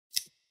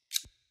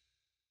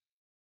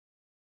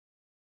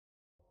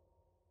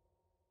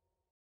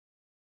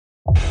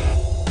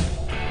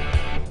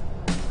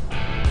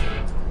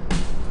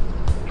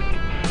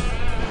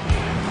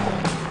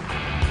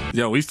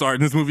Yo, we starting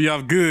this movie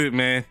off good,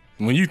 man.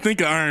 When you think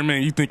of Iron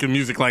Man, you think of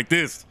music like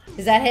this.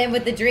 Is that him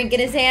with the drink in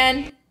his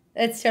hand?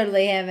 That's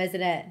totally him,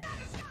 isn't it?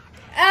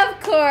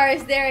 Of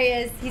course, there he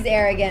is. He's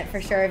arrogant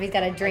for sure if he's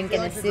got a drink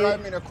in his suit. You're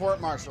driving me to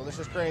court-martial. This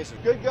is crazy.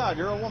 Good God,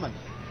 you're a woman.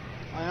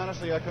 I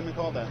couldn't have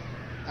called that.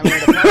 I mean,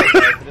 the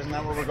pilot, but isn't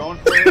that what we're going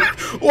for here?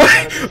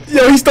 What?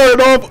 Yo, he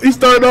started off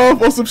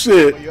on some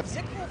shit. Is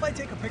it cool if I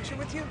take a picture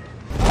with you?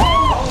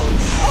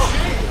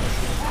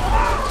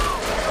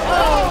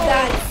 Oh,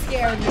 that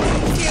scared me.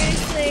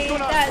 Seriously?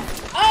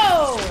 That's...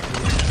 Oh!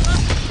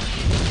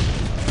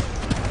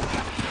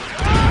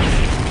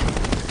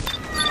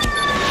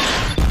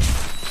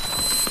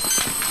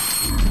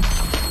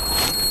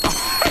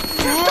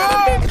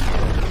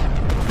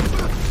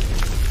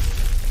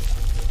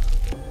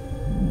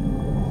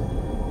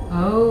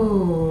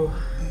 Oh.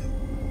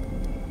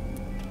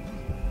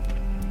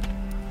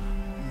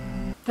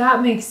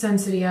 That makes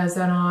sense that he has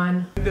that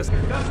on.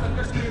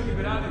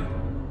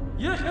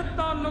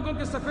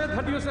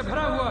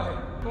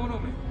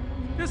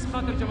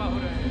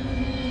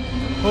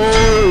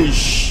 Holy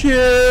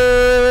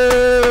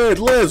shit!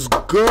 Let's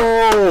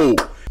go!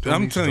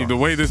 I'm telling you, the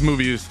way this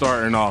movie is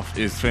starting off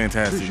is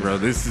fantastic, bro.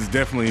 This is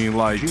definitely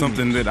like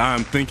something that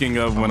I'm thinking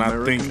of when I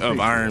think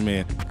of Iron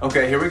Man.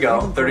 Okay, here we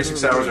go.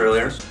 36 hours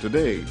earlier.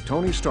 Today,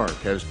 Tony Stark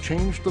has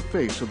changed the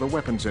face of the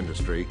weapons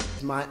industry.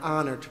 It's my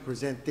honor to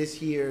present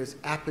this year's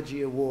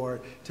Apogee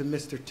Award to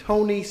Mr.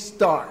 Tony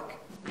Stark.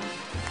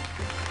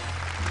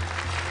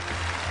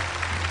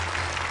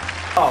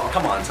 Oh,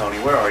 come on, Tony.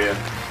 Where are you?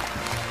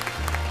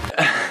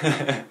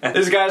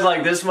 This guy's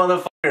like, this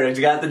motherfucker. He's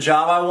got the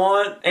job I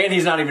want, and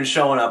he's not even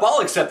showing up.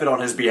 I'll accept it on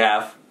his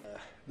behalf.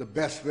 The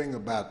best thing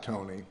about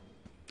Tony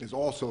is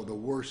also the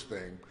worst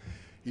thing.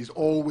 He's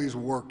always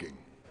working.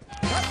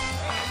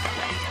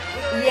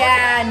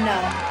 Yeah,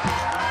 no.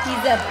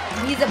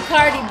 He's a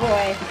party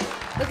boy.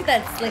 Look at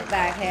that slick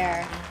back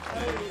hair.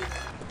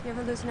 You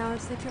ever lose an hour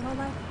of sleep your whole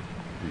life?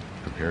 Be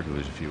prepared to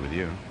lose a few with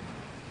you.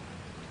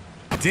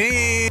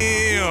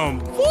 Damn!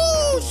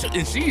 Woo!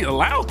 And she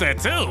allowed that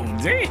too.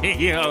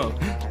 Damn!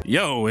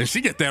 Yo, and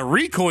she get that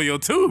recoil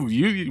too.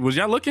 Was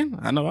y'all looking?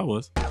 I know I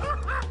was.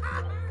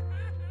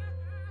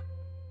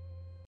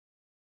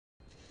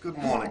 Good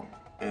morning.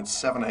 It's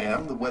 7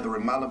 a.m. The weather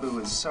in Malibu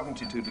is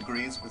 72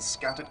 degrees with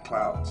scattered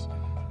clouds.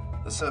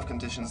 The surf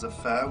conditions are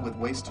fair with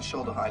waist to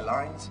shoulder high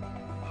lines.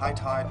 High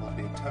tide will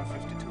be at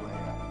 10:52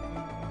 a.m.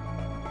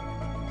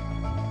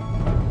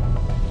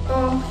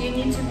 Oh, you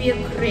need to be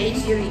a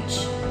crazy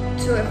rich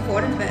to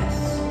afford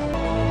this.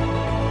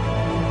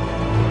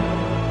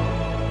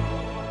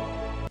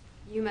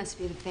 You must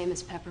be the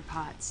famous Pepper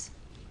Potts.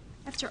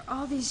 After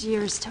all these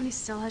years, Tony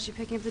still has you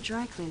picking up the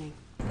dry cleaning.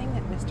 Thing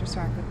that Mr.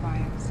 Stark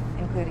requires,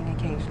 including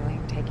occasionally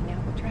taking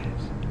out the trash.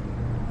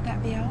 Would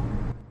that be all?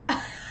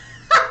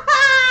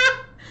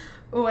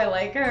 Oh, I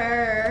like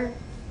her.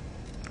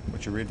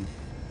 What you reading?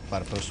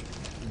 Platypus?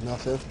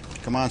 Nothing.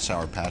 Come on,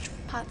 Sour Patch.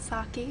 Hot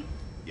sake.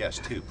 Yes,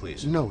 two,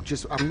 please. No,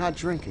 just, I'm not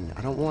drinking.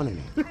 I don't want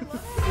any.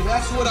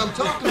 That's what I'm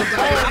talking about.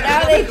 Oh,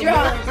 now they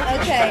drunk.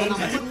 Okay.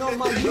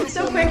 It's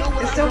so quick.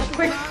 It's so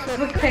quick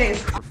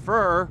pace.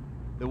 Prefer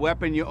the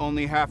weapon you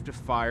only have to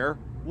fire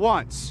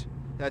once.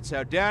 That's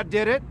how Dad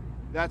did it.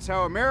 That's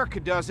how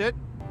America does it.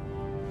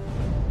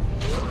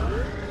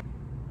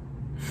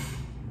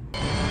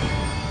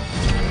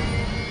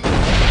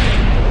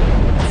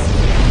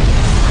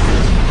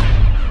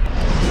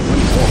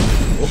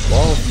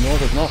 Oh, no,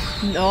 there's not.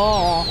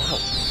 No.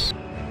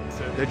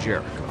 The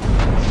Jericho.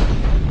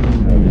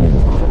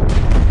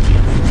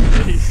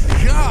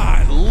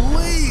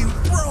 Golly,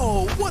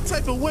 bro, what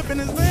type of weapon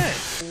is that?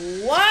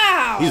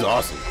 Wow. He's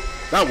awesome.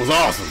 That was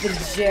awesome.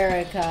 The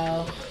Jericho.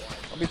 I'll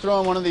be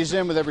throwing one of these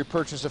in with every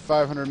purchase of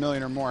 500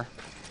 million or more.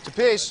 It's a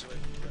piece.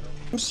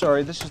 I'm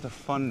sorry, this is the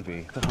fun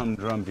bee, the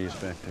humdrum bees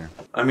back there.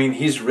 I mean,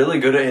 he's really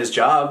good at his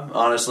job,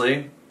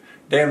 honestly.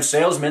 Damn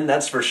salesman,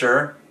 that's for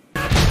sure.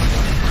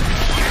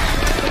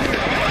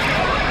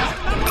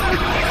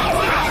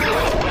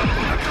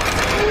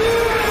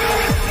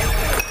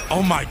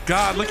 Oh my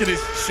God, look at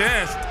his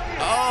chest.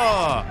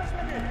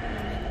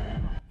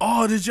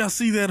 Oh, did y'all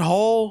see that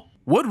hole?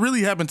 What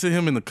really happened to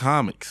him in the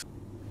comics?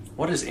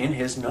 What is in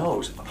his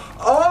nose?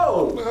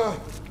 Oh!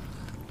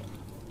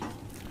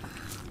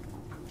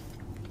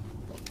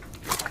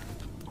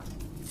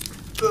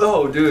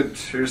 Oh, dude,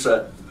 here's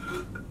that.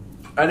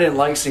 I didn't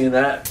like seeing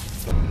that.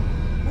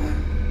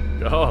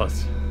 God,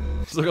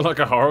 it's looking like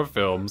a horror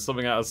film,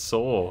 something out of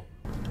Saw.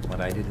 What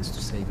I did is to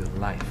save your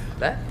life.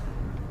 That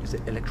is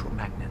an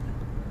electromagnet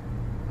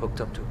hooked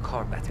up to a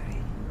car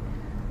battery.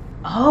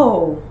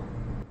 Oh.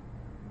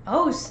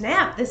 Oh,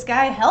 snap. This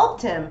guy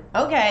helped him.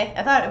 Okay,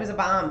 I thought it was a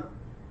bomb.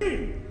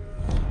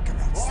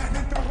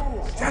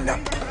 Stand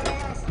up.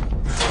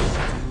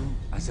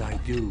 As I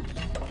do.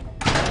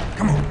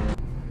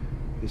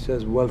 He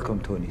says,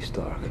 "Welcome, Tony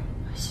Stark,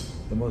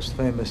 the most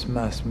famous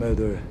mass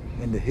murderer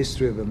in the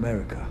history of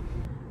America."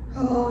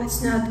 Oh,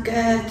 it's not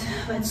good.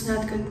 It's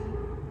not good.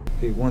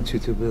 He wants you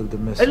to build the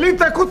missile. اللي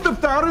انت كنت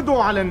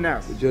بتعرضه على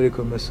الناس. The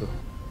Jericho missile.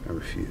 I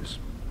refuse.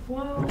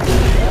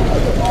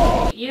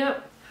 Well,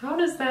 yep. How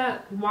does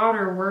that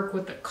water work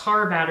with the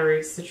car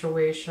battery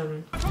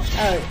situation?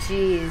 Oh,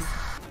 jeez.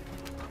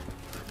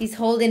 He's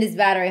holding his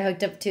battery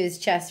hooked up to his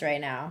chest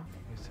right now.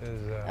 He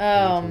says,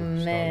 oh, you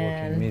to start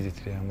man. working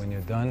immediately, and when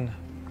you're done,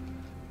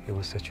 he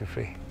will set you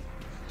free.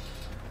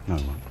 No,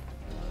 it won't.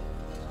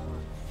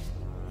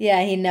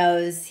 Yeah, he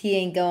knows he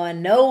ain't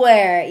going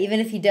nowhere,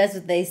 even if he does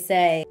what they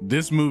say.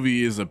 This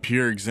movie is a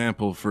pure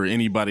example for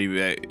anybody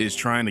that is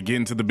trying to get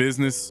into the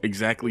business,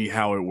 exactly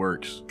how it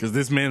works. Because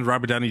this man,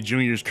 Robert Downey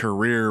Jr.'s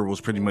career was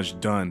pretty much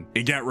done.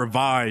 It got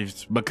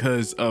revived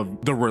because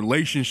of the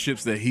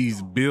relationships that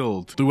he's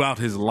built throughout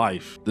his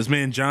life. This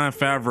man, Jon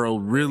Favreau,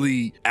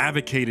 really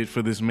advocated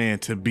for this man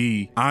to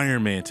be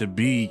Iron Man, to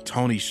be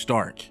Tony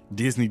Stark.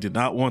 Disney did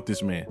not want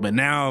this man. But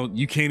now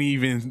you can't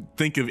even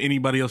think of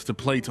anybody else to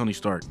play Tony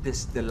Stark.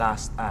 This the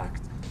last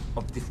act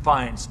of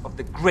defiance of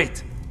the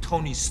great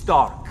Tony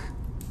Stark?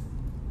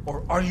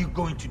 Or are you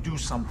going to do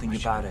something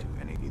about it?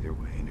 Either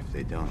way, and if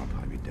they don't, I'll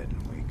probably be dead in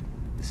a week.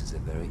 This is a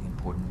very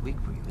important week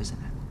for you, isn't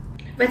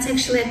it? That's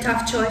actually a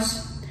tough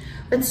choice.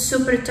 That's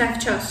super tough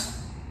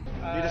choice.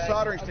 I need a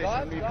soldering station,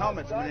 I need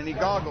helmets, I need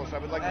goggles, I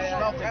would like a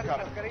smelting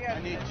cutter.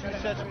 I need 2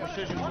 sets of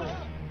precision tools.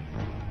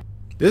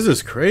 This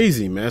is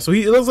crazy, man. So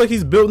it looks like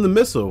he's building the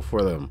missile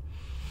for them.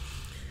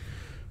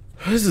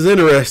 This is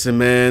interesting,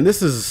 man.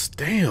 This is,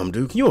 damn,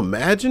 dude. Can you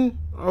imagine?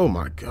 Oh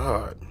my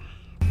God.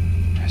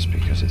 That's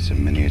because it's a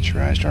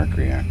miniaturized arc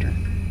reactor.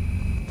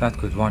 That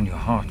could run your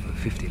heart for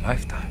 50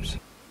 lifetimes.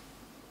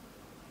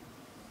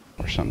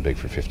 Or something big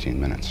for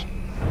 15 minutes.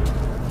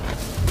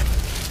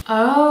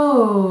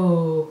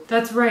 Oh,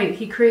 that's right.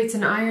 He creates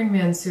an Iron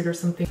Man suit or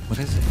something. What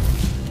is it?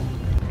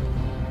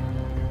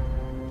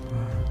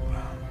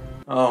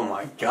 Oh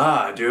my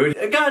god, dude.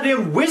 A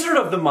goddamn wizard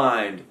of the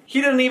mind. He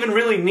doesn't even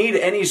really need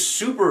any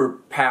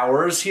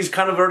superpowers. He's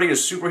kind of already a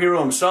superhero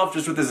himself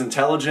just with his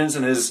intelligence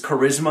and his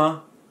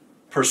charisma,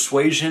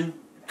 persuasion,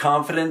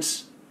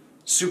 confidence.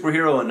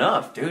 Superhero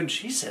enough, dude.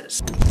 Jesus.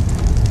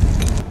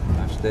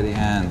 Have steady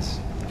hands.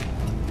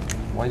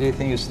 Why do you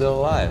think you're still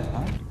alive,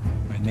 huh?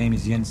 My name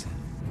is Jensen.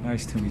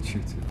 Nice to meet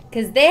you too.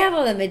 Because they have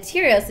all the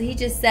material, so he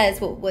just says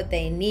what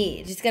they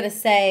need. Just gotta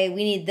say,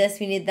 we need this,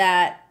 we need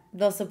that.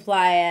 They'll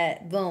supply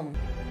it. Boom.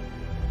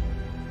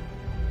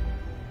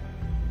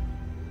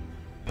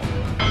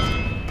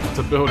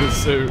 To build his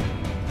suit.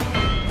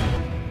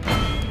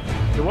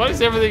 What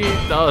is everything he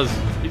does?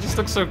 He just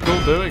looks so cool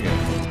doing it.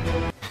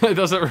 It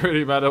doesn't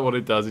really matter what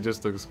he does, he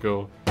just looks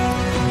cool.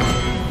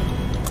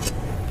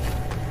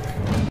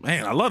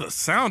 Man, I love the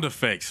sound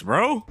effects,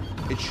 bro.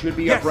 It should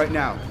be up right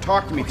now.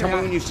 Talk to me. Tell me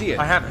when you see it.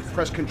 I have it.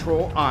 Press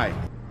Control I.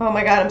 Oh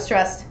my God, I'm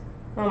stressed.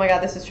 Oh my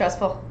God, this is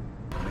stressful.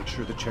 Make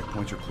sure the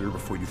checkpoints are clear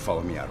before you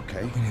follow me out,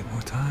 okay? We need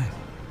more time.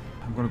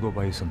 I'm gonna go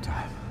buy you some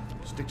time.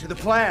 Stick to the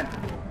plan.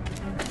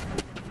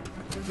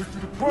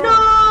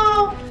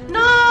 No!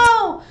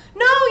 No!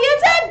 No,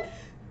 Jensen!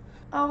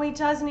 Oh, he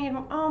does need,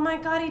 oh my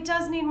God, he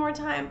does need more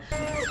time.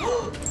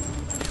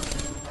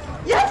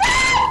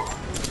 Jensen!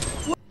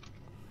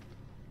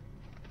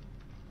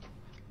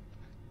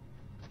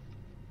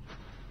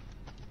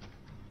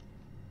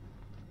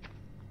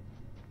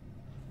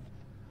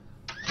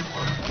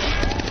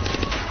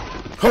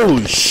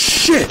 Holy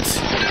shit!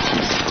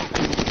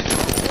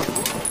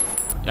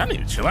 Y'all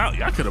need to chill out.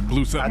 Y'all could have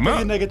blew something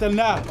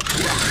up.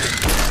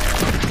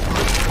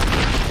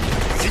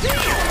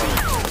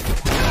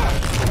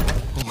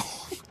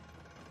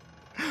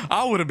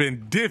 I would have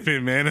been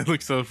dipping, man. It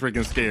looks so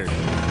freaking scared.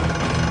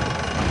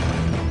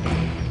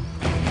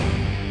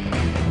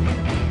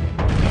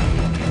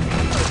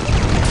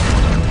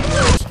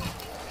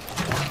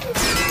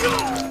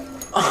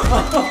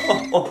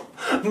 Oh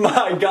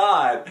my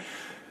god.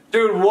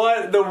 Dude,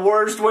 what the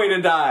worst way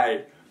to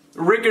die?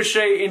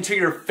 Ricochet into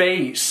your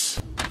face.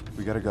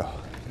 We gotta go.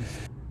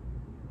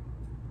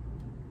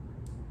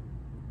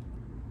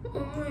 Oh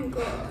my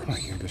God. Come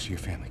on, you gotta go see your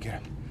family. Get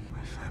him.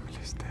 My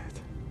family's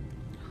dead.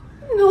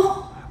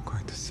 No. I'm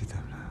going to see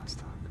them now,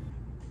 Stark.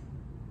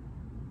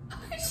 Are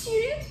you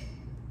serious?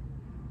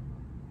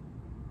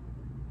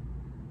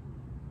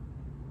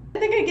 I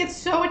think I get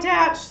so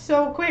attached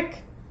so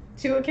quick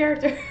to a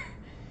character.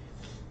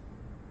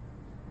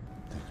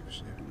 Thank you for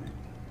saving me.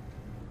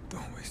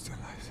 Don't waste your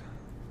life.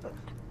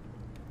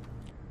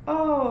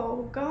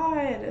 Oh,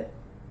 God.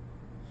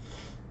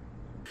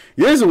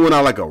 Jensen went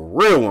out like a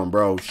real one,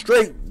 bro.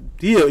 Straight,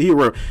 he a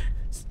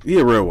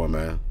real one,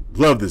 man.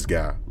 Love this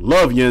guy.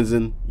 Love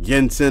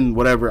Jensen,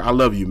 whatever. I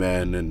love you,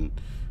 man. And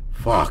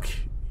fuck,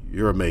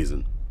 you're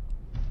amazing.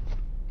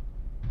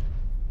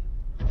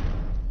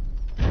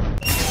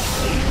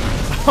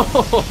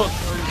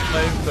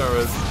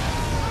 Flamethrowers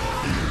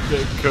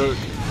get cooked.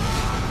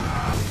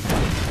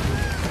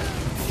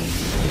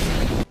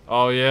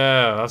 Oh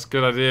yeah, that's a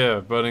good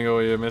idea. Burning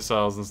all your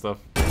missiles and stuff.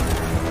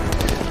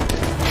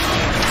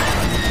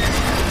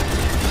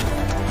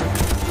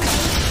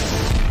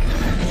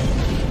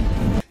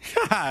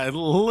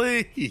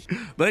 Golly.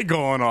 They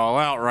going all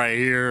out right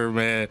here,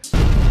 man.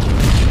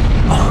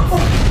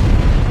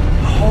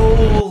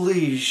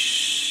 Holy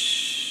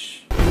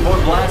sh... Hold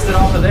gonna blast it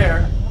off of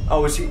there.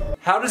 Oh, is he?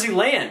 How does he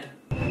land?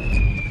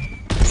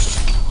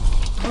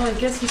 Well, I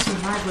guess he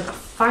survived with a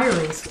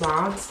firing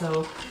squad,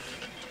 so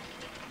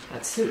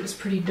that suit is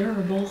pretty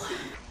durable.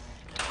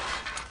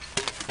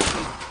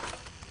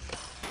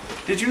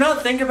 Did you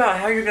not think about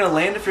how you're gonna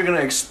land if you're gonna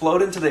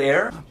explode into the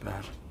air? Not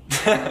bad.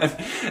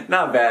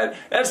 Not bad.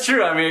 That's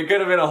true. I mean, it could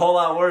have been a whole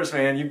lot worse,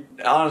 man. You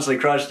honestly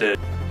crushed it.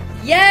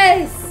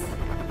 Yes!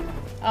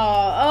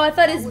 Oh, I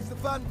thought his...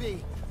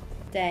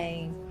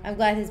 Dang. I'm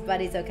glad his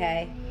buddy's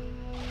okay.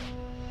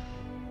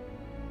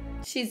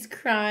 She's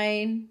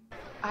crying.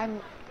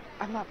 I'm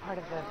not part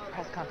of the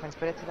press conference,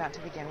 but it's about to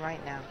begin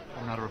right now.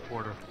 I'm not a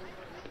reporter.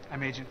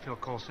 I'm Agent Phil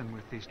Coulson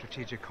with the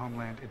Strategic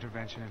Homeland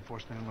Intervention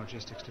Enforcement and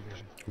Logistics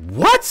Division.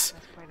 What?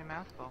 That's quite a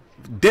mouthful.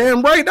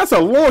 Damn right, that's a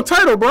long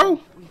title, bro.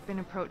 We've been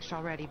approached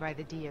already by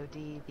the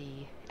DOD,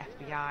 the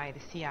FBI, the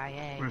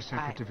CIA. We're a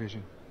separate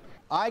division.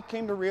 I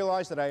came to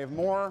realize that I have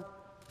more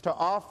to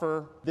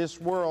offer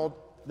this world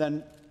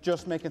than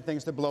just making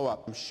things to blow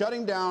up. I'm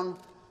shutting down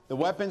the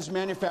weapons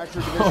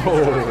manufacturing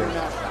division.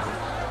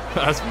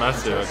 That's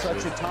massive,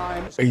 Such a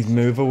time. Please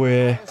move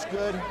away. It's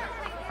good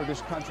for this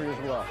country as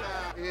well.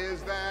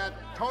 Is that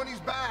Tony's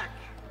back?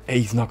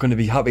 He's not going to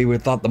be happy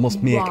with that. They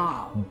must make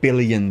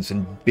billions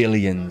and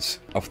billions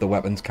of the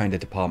weapons kind of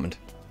department.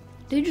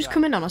 Did he just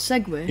come in on a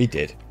Segway? He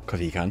did, because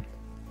he can.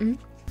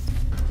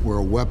 We're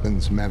a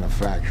weapons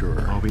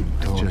manufacturer.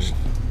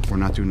 We're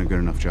not doing a good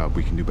enough job.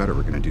 We can do better.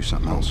 We're going to do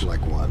something else.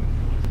 Like what?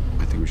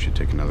 I think we should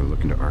take another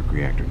look into arc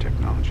reactor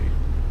technology.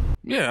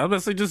 Yeah, I was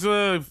gonna say just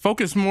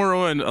focus more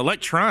on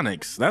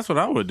electronics. That's what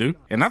I would do.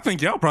 And I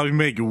think y'all probably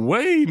make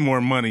way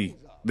more money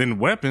than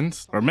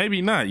weapons. Or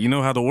maybe not. You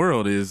know how the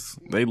world is.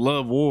 They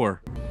love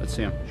war. Let's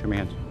see them. Show me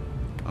hands.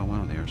 Oh,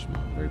 wow, they are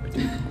small. Very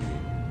petite.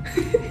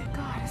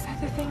 God, is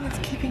that the thing that's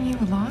keeping you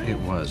alive? It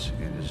was.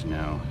 It is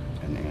now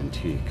an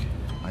antique.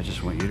 I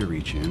just want you to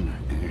reach in,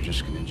 and you're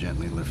just going to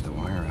gently lift the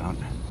wire out.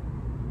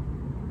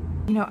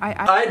 You know,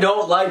 I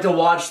don't like to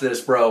watch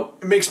this, bro.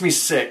 It makes me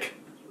sick.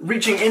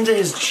 Reaching into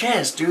his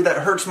chest, dude.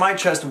 That hurts my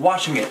chest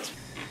watching it.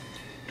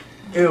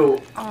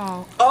 Ew.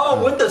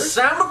 Oh, with the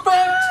sound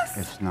effect?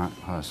 It's not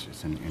pus.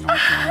 It's an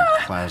inorganic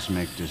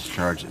plasmic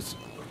discharge. It's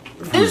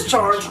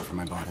discharge from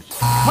my body.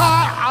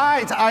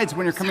 Eyes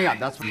when you're coming out.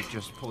 That's what you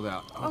just pulled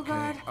out. Okay. Oh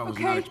God. I was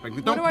not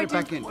expecting. Don't put it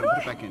back in. Don't put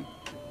it back in.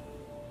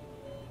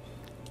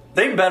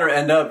 They better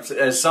end up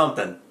as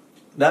something.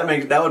 That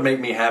would make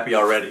me happy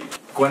already.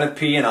 Gwyneth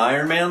P and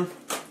Iron Man.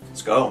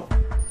 Let's go.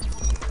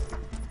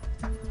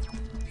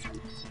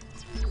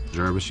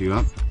 Jarvis, you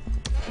up?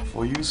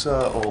 For you,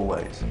 sir,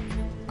 always.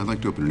 I'd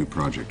like to open a new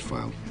project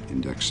file,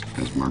 indexed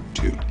as Mark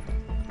II.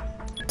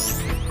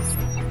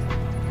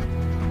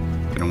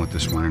 I don't want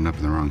this winding up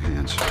in the wrong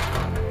hands.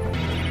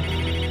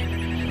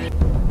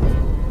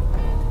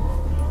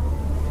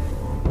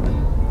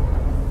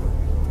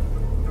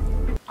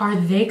 Are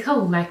they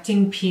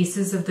collecting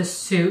pieces of the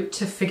suit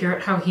to figure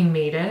out how he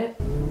made it?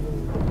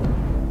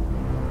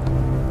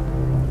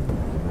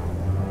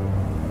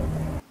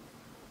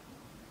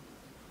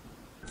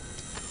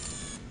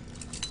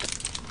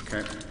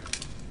 Okay.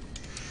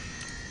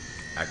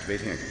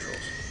 Activate hand controls.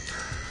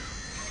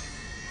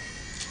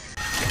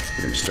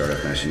 We're going to start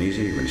off nice and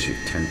easy. You're going to see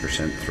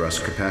 10%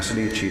 thrust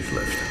capacity, achieve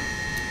lift.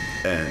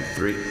 And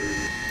 3,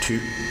 2,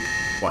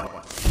 1.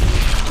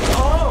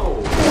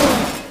 Oh!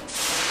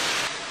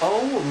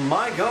 Oh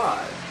my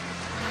God.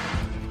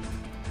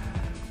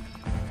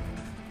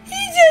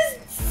 He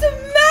just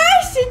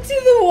smashed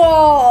into the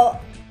wall.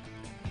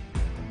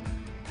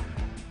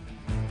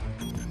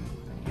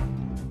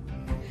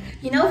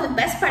 You know, the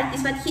best part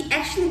is that he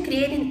actually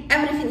created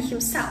everything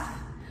himself,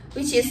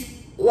 which is,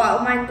 wow,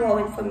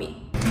 mind-blowing for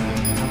me.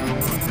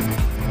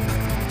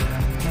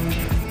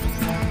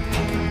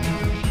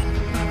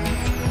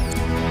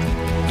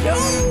 Yo,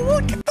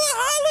 look at the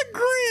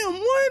hologram.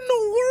 What in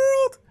the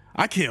world?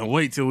 I can't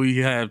wait till we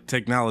have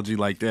technology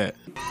like that.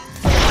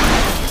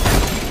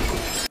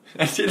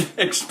 I didn't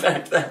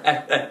expect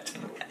that.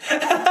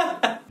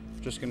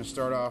 Just going to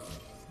start off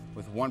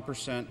with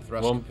 1%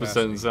 thrust 1%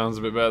 capacity. sounds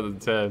a bit better than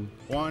 10.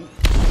 1.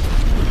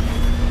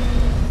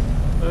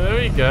 There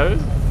he goes.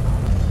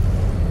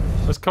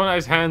 Let's come out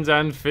his hands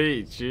and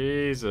feet.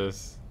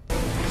 Jesus.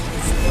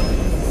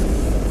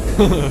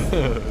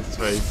 His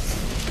face.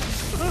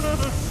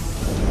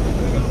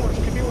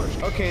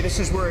 Okay, this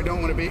is where I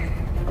don't want to be.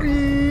 Oh,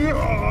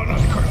 not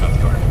the car, not the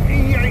car.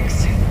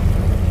 Yikes.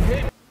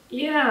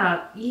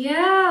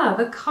 Yeah,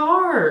 the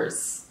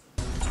cars.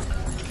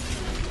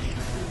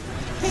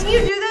 Can you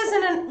do this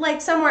in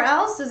like somewhere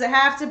else? Does it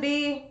have to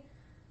be?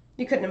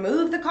 You couldn't have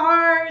moved the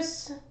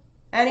cars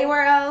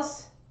anywhere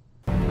else?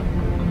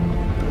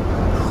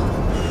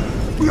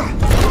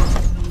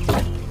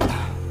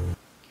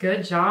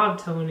 Good job,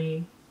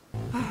 Tony.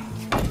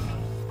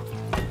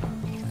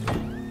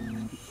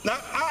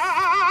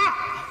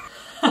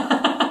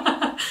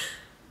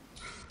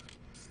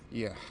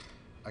 Yeah,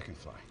 I can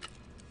fly.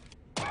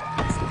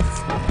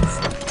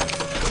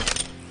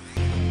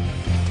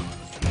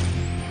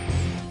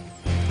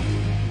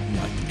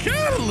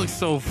 God, it looks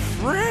so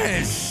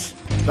fresh.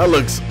 That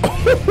looks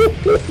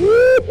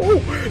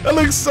that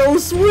looks so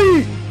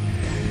sweet.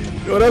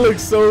 Yo, that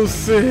looks so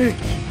sick.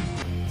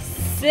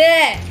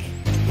 Sick.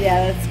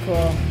 Yeah, that's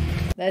cool.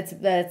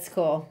 That's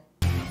cool.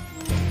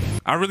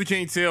 I really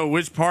can't tell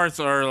which parts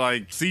are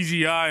like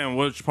CGI and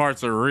which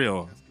parts are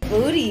real.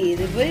 Booty.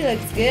 The booty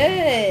looks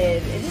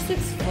good. It just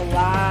looks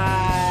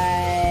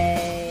fly.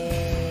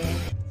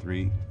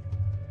 3,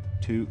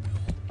 2,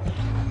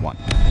 1.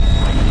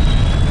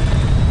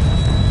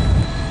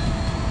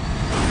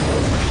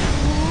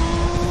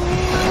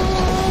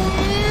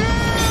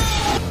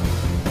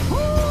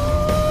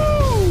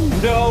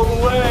 No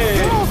way!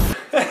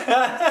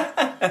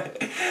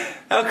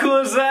 How cool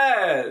is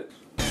that?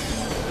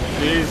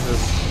 Jesus.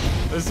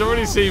 This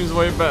already seems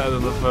way better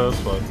than the first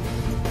one.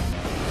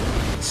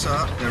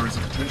 Sir, there is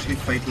a potentially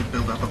fatal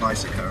buildup of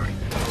ice occurring.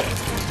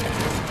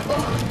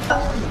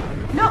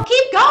 No,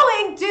 keep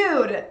going,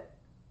 dude!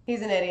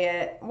 He's an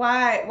idiot.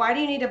 Why do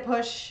you need to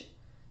push?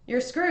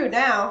 You're screwed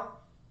now.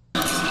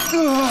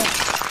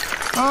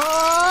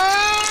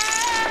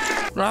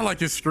 I like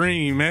his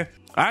scream, man.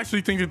 I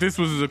actually think that this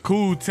was a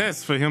cool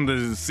test for him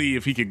to see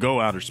if he could go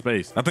outer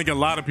space. I think a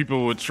lot of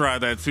people would try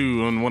that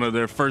too on one of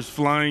their first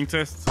flying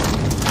tests.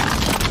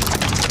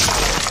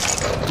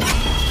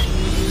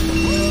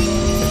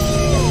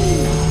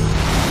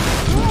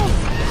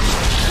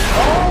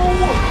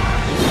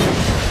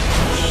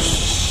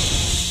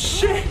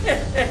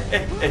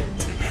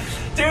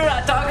 Dude,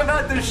 I talk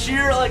about the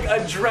sheer like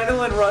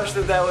adrenaline rush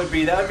that would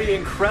be. That would be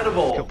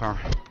incredible. Kill power.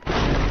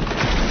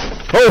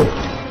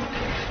 Oh!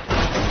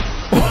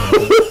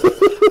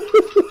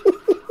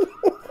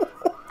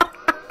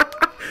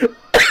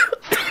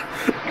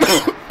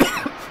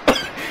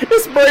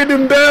 It sprayed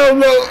him down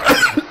though.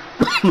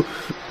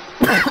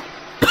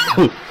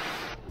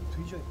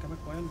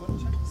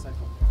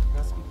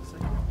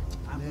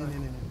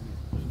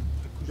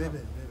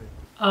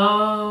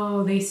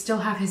 Oh, they still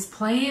have his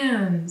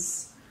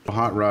plans.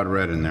 Hot rod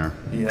red in there.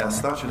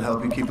 Yes, that should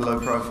help you keep a low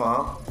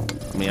profile.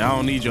 I mean, I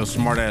don't need your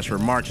smart ass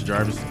remarks,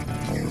 Jarvis.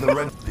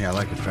 Yeah, I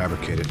like it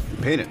fabricated.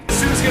 Paint it.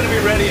 Suit's gonna be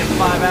ready in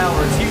 5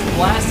 hours. He's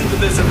blasted to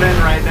this event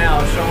right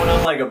now, showing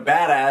up like a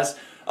badass.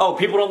 Oh,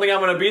 people don't think I'm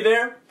gonna be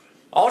there?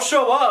 I'll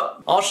show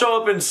up. I'll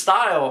show up in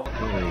style.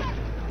 Hey,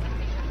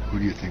 who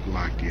do you think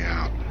locked you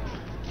out?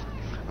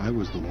 I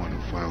was the one who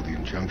filed the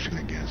injunction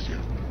against you.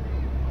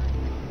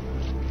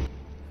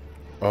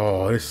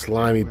 Oh, this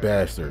slimy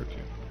bastard.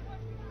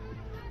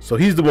 So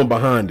he's the one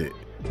behind it.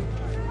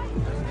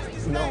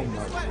 No,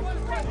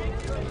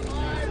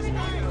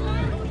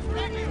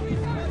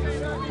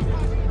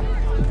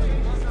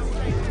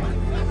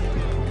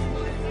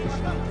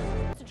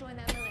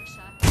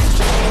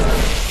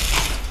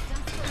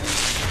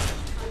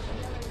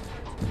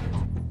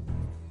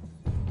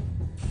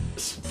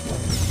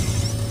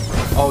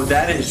 Oh,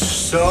 that is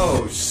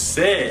so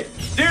sick.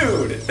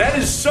 Dude, that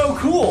is so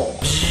cool.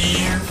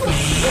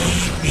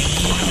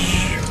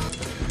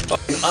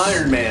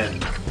 Iron Man,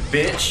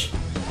 bitch.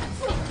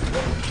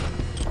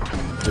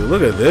 Dude,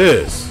 look at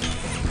this.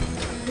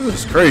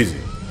 This is crazy.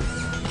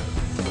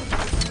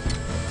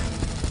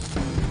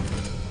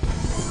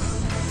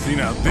 See,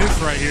 now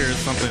this right here is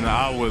something that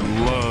I would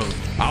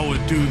love. I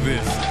would do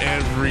this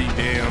every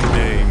damn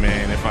day,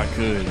 man, if I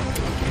could.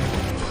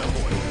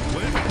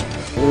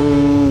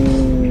 Ooh.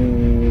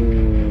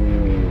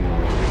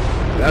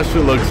 That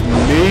shit looks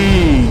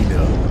mean.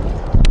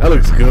 That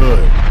looks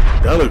good.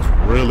 That looks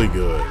really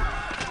good.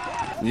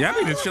 Y'all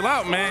need to chill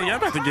out, man. Y'all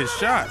about to get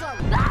shot.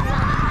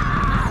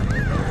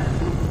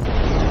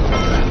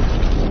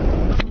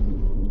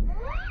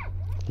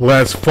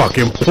 Let's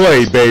fucking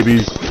play,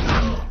 baby.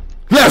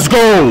 Let's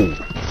go.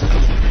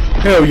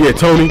 Hell yeah,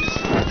 Tony.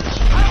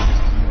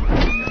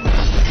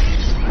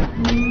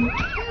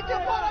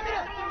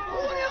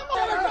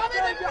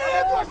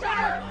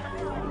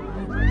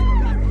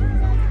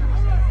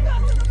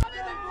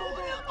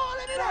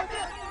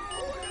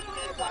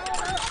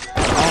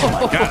 Oh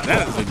my God,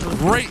 that is a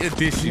great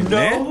addition,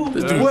 man.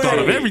 This dude thought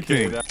of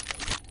everything.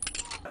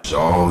 It's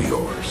all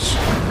yours.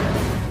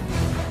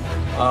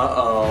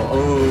 Uh-oh.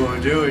 Oh,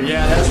 dude,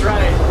 yeah, that's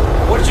right.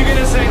 What you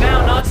gonna say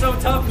now? Not so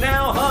tough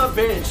now, huh,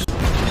 bitch?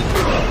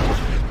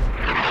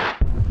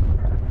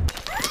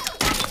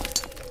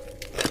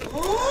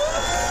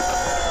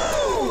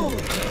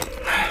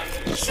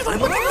 Shit, like,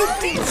 look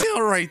at the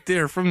detail right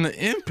there from the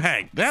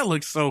impact. That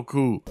looks so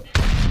cool.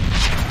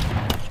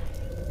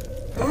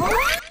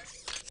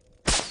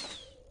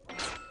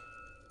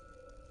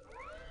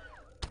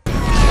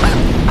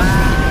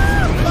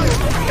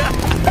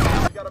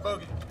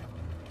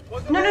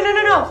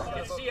 No.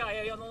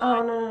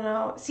 Oh,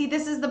 no. See,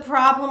 this is the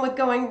problem with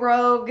going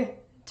rogue.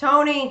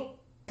 Tony,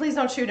 please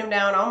don't shoot him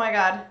down. Oh, my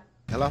God.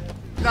 Hello?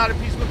 Not a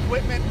piece of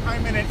equipment.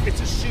 I'm in it.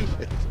 It's a shoot.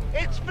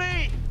 It's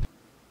me!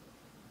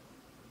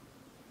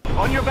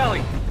 On your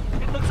belly.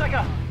 It looks like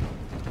a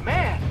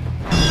man.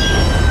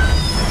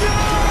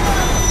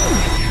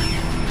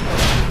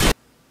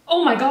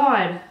 Oh, my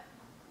God.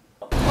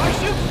 My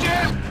shoot's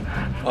jammed!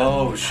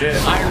 Oh, shit.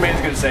 Iron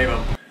Man's gonna save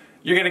him.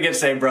 You're gonna get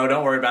saved, bro.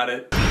 Don't worry about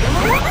it.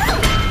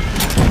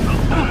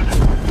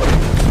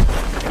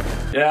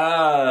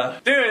 Yeah.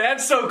 Dude,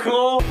 that's so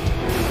cool.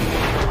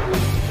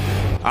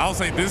 I'll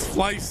say this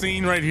flight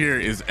scene right here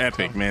is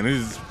epic, man.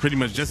 This is pretty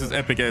much just as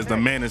epic as the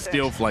Man of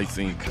Steel flight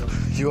scene.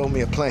 You owe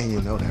me a plane,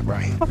 you know that,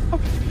 right?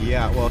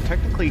 Yeah, well,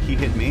 technically he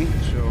hit me,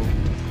 so...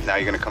 Now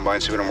you're gonna come by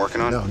and see what I'm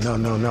working on? No.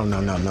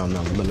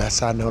 The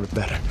less I know, the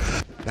better.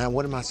 Now,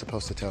 what am I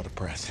supposed to tell the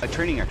press? A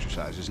training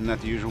exercise, isn't that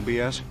the usual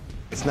BS?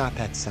 It's not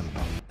that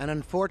simple. An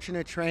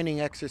unfortunate training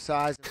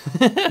exercise.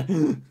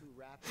 It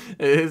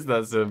is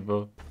that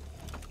simple.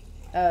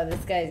 Oh,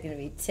 this guy's gonna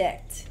be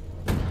ticked.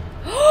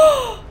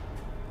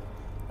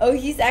 Oh,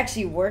 he's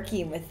actually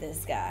working with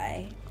this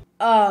guy.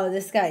 Oh,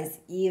 this guy's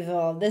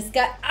evil. This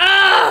guy,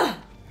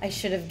 I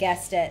should have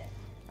guessed it.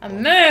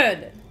 I'm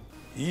mad.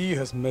 He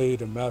has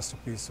made a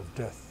masterpiece of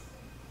death.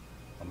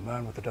 A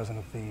man with a dozen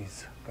of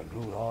these can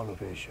rule all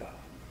of Asia.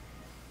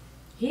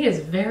 He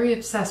is very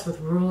obsessed with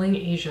ruling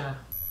Asia.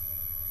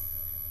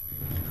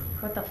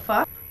 What the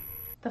fuck?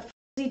 The fuck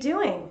is he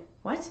doing?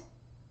 What?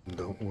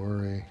 Don't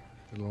worry.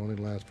 It'll only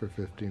last for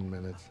 15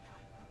 minutes.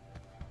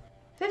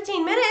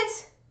 15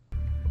 minutes?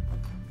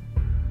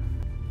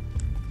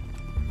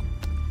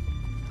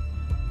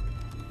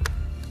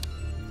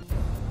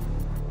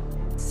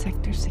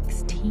 Sector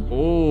 16?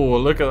 Oh,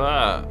 look at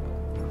that.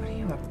 What are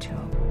you up to?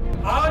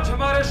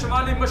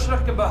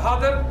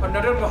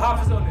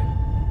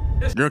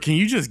 Girl, can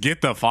you just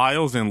get the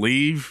files and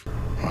leave?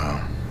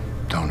 Well,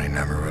 Tony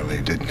never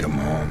really did come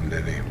home,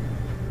 did he?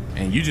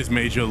 And you just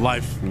made your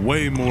life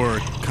way more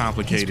He's been through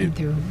complicated.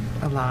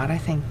 a lot. I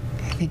think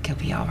he'll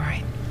be all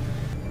right.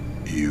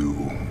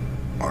 You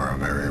are a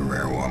very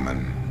rare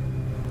woman.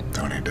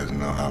 Tony doesn't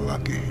know how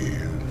lucky he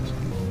is.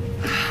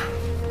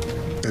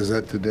 Is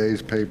that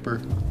today's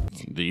paper?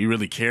 Do you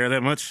really care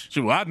that much?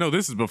 Shoot, well, I know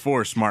this is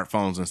before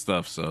smartphones and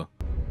stuff, so.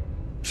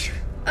 Okay,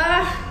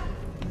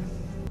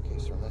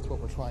 sir, that's what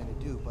we're trying to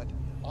do, but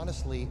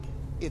honestly,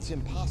 it's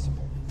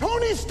impossible.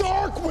 Tony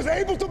Stark was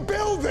able to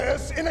build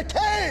this in a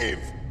cave!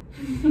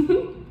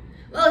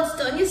 Well, it's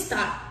Tony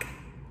Stark.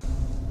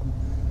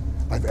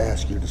 I've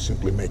asked you to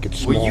simply make it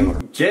smaller. Will you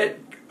get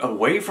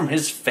away from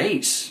his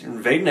face? You're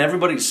invading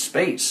everybody's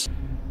space.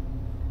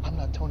 I'm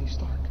not Tony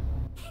Stark.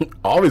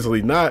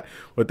 Obviously not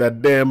with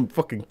that damn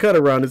fucking cut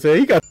around his head.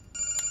 He got.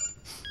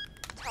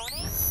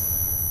 Tony?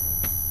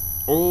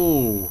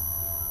 Oh.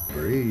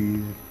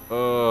 Breathe.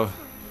 Oh,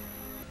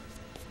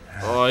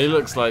 he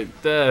looks like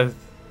death.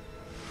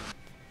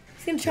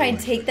 He's gonna try and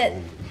take that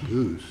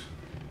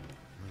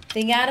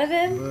thing out of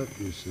him. Look,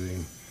 you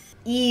see.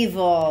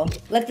 Evil.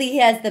 Luckily he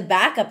has the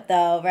backup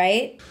though,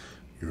 right?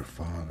 Your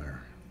father,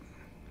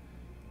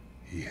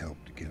 he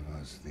helped give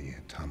us the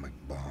atomic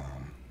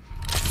bomb.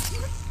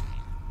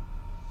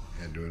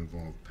 Had to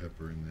involve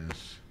Pepper in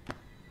this.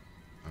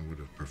 I would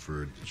have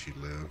preferred that she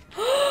lived.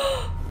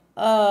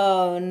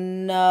 Oh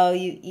no,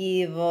 you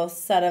evil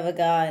son of a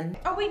gun.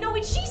 Oh wait, no,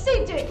 wait, she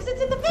saved it because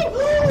it's in the thing.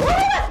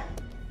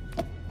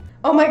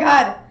 Oh my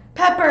god,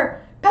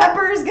 Pepper!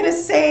 Pepper is gonna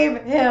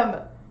save him.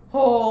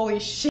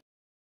 Holy shit.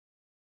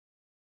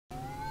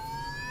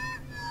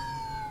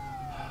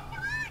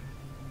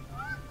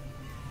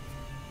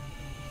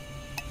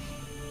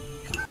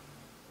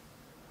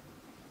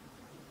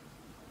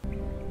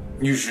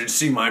 You should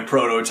see my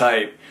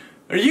prototype.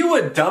 Are you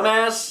a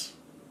dumbass?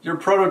 Your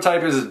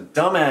prototype is a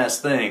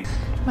dumbass thing.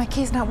 My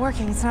key's not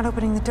working. It's not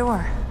opening the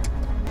door.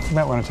 You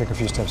might want to take a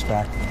few steps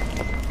back.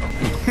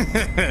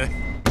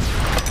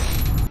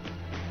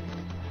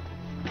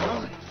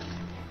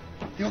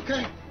 You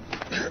okay?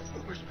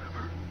 Where's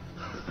Pepper?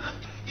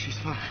 She's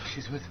fine.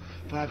 She's with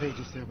 5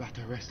 agents. They're about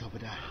to arrest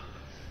Obadiah.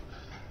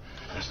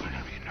 That's not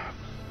gonna be enough.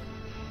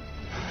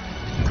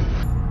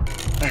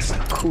 That's the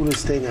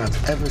coolest thing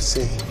I've ever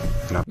seen.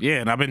 Yeah,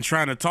 and I've been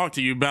trying to talk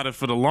to you about it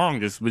for the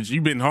longest, but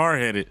you've been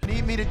hard-headed.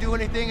 Need me to do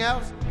anything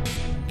else?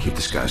 Keep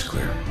the skies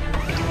clear.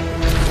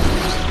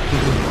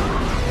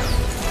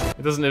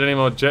 He doesn't need any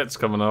more jets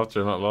coming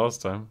after him like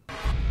last time.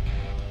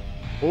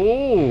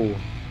 Oh!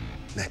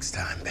 Next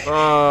time, baby.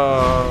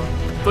 Oh,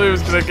 I thought he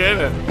was gonna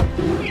get it.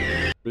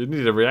 But he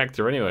needed a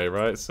reactor anyway,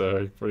 right?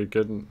 So he probably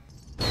couldn't.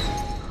 Oh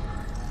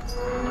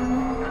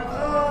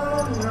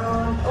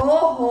no. Oh.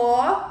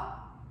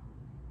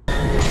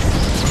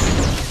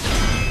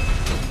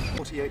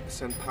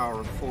 48% power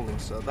and falling,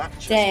 sir. That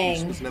chest Dang.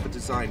 piece was never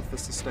designed for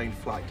sustained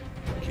flight.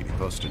 Keep you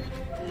posted.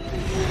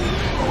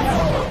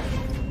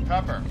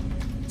 Pepper.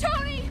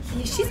 Tony!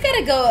 She's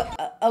gotta go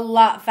a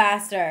lot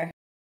faster.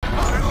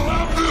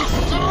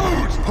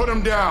 Put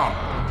him down.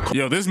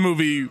 Yo, this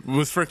movie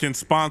was freaking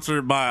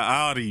sponsored by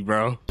Audi,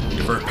 bro.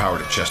 Divert power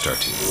to chest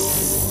RT.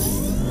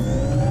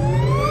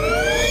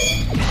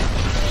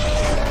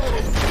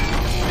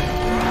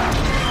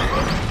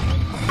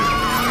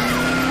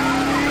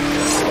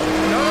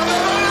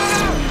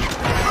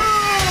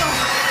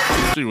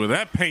 Dude, well,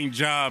 that paint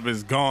job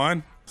is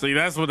gone. See,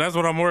 that's what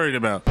I'm worried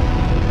about.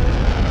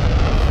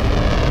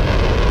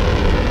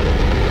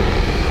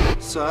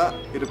 Sir,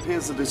 it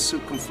appears that his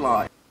suit can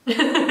fly.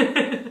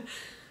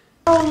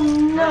 Oh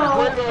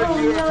no. Great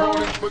idea, Oh no.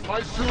 Tony, but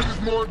my suit is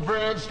more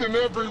advanced in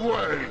every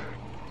way.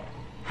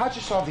 How'd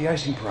you solve the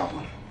icing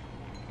problem?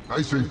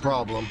 I say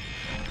problem.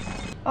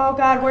 Oh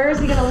God, where is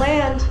he gonna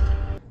land?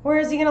 Where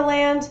is he gonna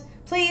land?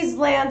 Please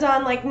land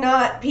on, like,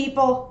 not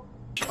people.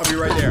 I'll be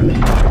right there.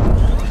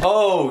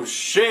 Oh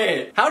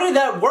shit! How did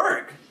that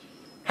work?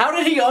 How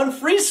did he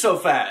unfreeze so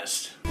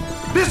fast?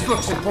 This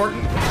looks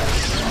important.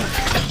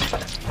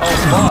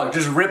 Oh fuck,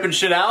 just ripping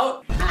shit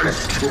out?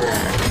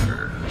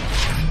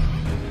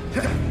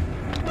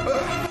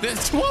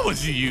 What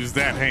would you use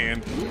that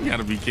hand? You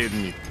gotta be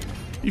kidding me.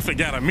 You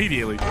forgot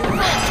immediately.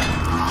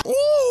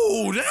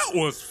 Ooh, that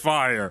was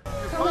fire.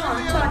 Come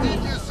on, Tony.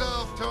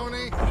 Yourself,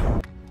 Tony.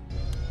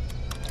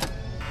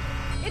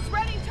 It's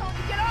ready, Tony.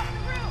 Get off the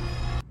roof.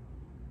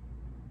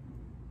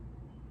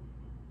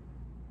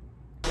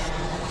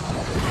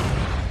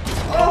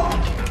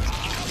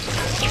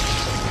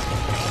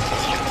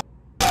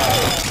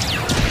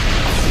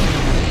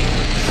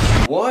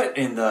 What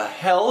in the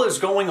hell is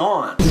going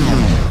on?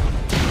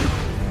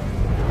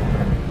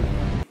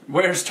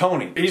 Where's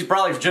Tony? He's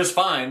probably just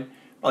fine.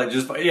 Probably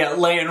just, yeah,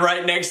 laying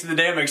right next to the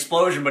damn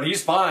explosion, but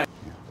he's fine.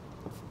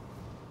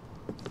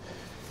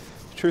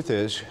 Truth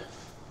is,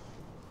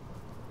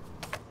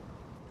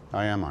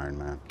 I am Iron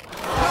Man.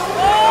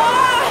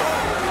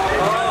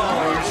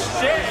 Oh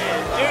shit,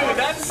 dude,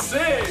 that's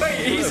sick.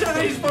 Wait, he said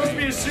that he's supposed to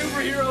be a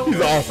superhero.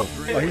 He's awesome.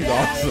 Like, he's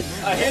awesome.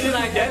 A hidden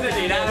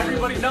identity. Now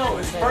everybody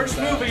knows. First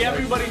movie,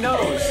 everybody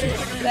knows.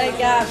 They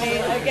got me.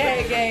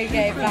 Okay.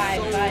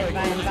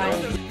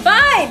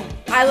 Fine.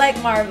 I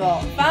like Marvel.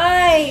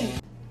 Fine.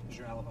 Where's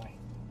your alibi?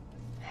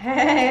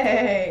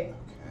 Hey.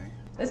 Okay.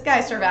 This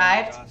guy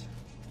survived.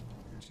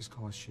 Just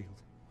call us S.H.I.E.L.D.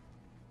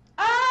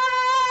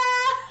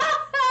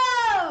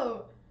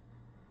 Oh!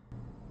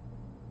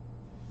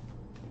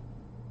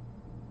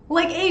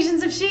 Like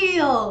Agents of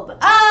S.H.I.E.L.D.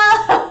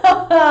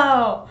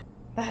 Oh!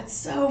 That's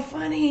so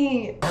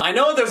funny. I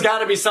know there's got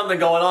to be something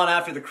going on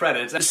after the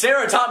credits.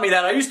 Sarah taught me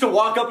that. I used to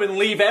walk up and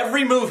leave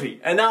every movie,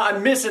 and now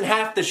I'm missing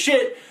half the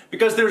shit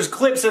because there's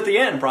clips at the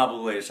end,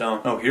 probably. So,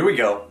 oh, here we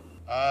go.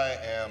 I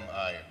am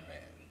Iron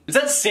Man. Is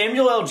that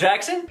Samuel L.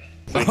 Jackson?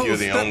 Think you're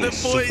the only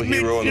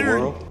superhero in the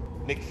world?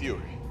 Nick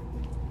Fury,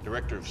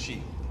 director of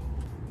S.H.I.E.L.D.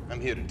 I'm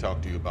here to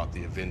talk to you about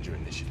the Avenger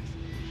Initiative.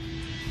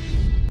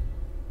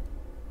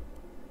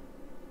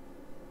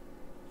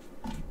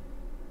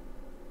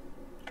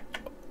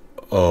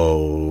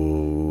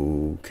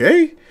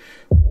 Okay.